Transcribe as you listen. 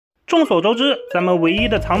众所周知，咱们唯一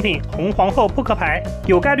的藏品红皇后扑克牌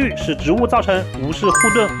有概率使植物造成无视护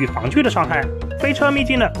盾与防具的伤害。飞车秘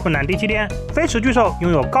境的困难第7天，飞驰巨兽拥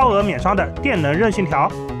有高额免伤的电能韧性条。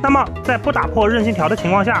那么在不打破韧性条的情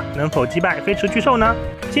况下，能否击败飞驰巨兽呢？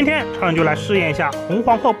今天超人就来试验一下红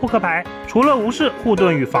皇后扑克牌，除了无视护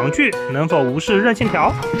盾与防具，能否无视韧性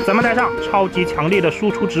条？咱们带上超级强力的输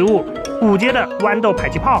出植物，5阶的豌豆迫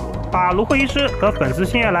击炮，把芦荟医师和粉丝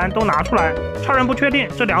星叶兰都拿出来。超人不确定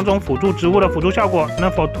这2种辅助植物的辅助效果能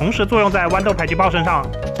否同时作用在豌豆迫击炮身上，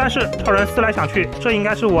但是超人思来想去，这应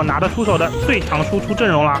该是我拿得出手的最强输出阵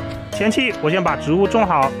容了。前期我先把植物种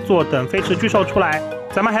好，坐等飞驰巨兽出来。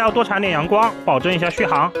咱们还要多产点阳光，保证一下续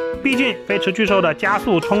航。毕竟飞驰巨兽的加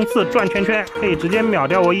速、冲刺、转圈圈可以直接秒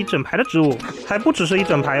掉我一整排的植物，还不只是一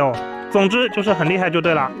整排哦。总之就是很厉害就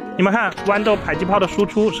对了。你们看，豌豆迫击炮的输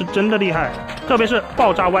出是真的厉害，特别是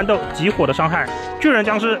爆炸豌豆集火的伤害，巨人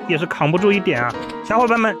僵尸也是扛不住一点啊。小伙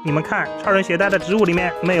伴们，你们看，超人携带的植物里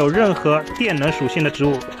面没有任何电能属性的植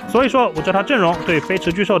物，所以说我这套阵容对飞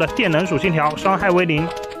驰巨兽的电能属性条伤害为0。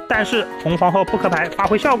但是红皇后扑克牌发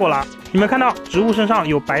挥效果了，你们看到植物身上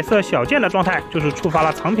有白色小剑的状态，就是触发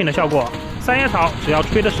了藏品的效果。三叶草只要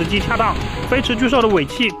吹的时机恰当，飞驰巨兽的尾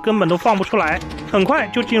气根本都放不出来，很快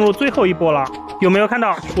就进入最后一波了。有没有看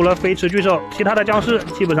到，除了飞驰巨兽，其他的僵尸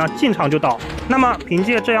基本上进场就倒。那么凭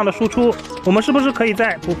借这样的输出，我们是不是可以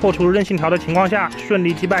在不破除韧性条的情况下顺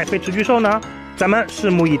利击败飞驰巨兽呢？咱们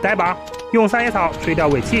拭目以待吧。用三叶草吹掉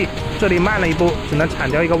尾气，这里慢了一步，只能铲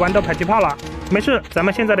掉一个豌豆迫击炮了。没事，咱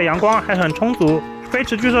们现在的阳光还很充足，飞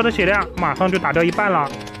驰巨兽的血量马上就打掉一半了。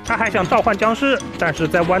他还想召唤僵尸，但是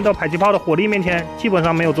在豌豆迫击炮的火力面前基本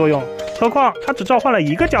上没有作用。何况他只召唤了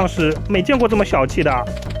1个僵尸，没见过这么小气的。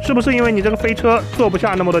是不是因为你这个飞车坐不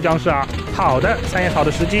下那么多僵尸啊？好的，三叶草的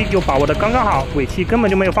时机又把握的刚刚好，尾气根本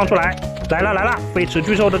就没有放出来。来了，飞驰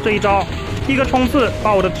巨兽的这一招，一个冲刺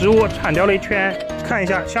把我的植物铲掉了一圈。看一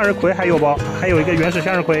下向日葵还有不？还有一个原始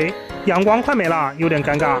向日葵，阳光快没了，有点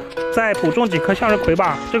尴尬。再补种几颗向日葵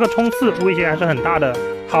吧，这个冲刺威胁还是很大的。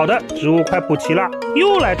好的，植物快补齐了，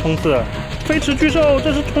又来冲刺。飞驰巨兽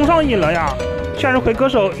这是冲上瘾了呀！向日葵歌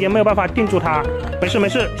手也没有办法定住它。没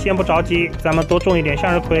事，先不着急，咱们多种一点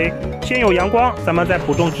向日葵，先有阳光，咱们再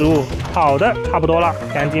补种植物。好的，差不多了，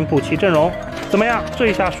赶紧补齐阵容。怎么样？这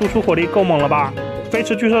一下输出火力够猛了吧？飞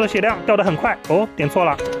驰巨兽的血量掉得很快哦，点错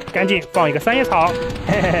了，赶紧放一个三叶草。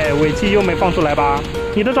嘿嘿嘿，尾气又没放出来吧？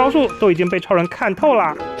你的招数都已经被超人看透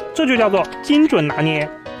了，这就叫做精准拿捏。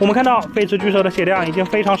我们看到飞驰巨兽的血量已经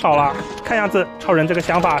非常少了，看样子超人这个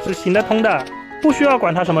想法是行得通的，不需要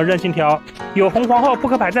管它什么韧性条，有红皇后扑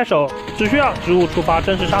克牌在手，只需要植物触发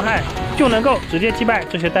真实伤害，就能够直接击败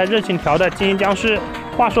这些带韧性条的精英僵尸。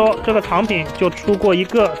话说这个藏品就出过一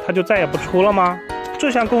个，它就再也不出了吗？这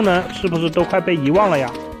项功能是不是都快被遗忘了呀？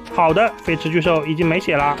好的，飞驰巨兽已经没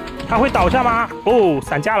血了，它会倒下吗？哦，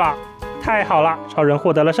散架了，太好了，超人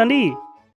获得了胜利。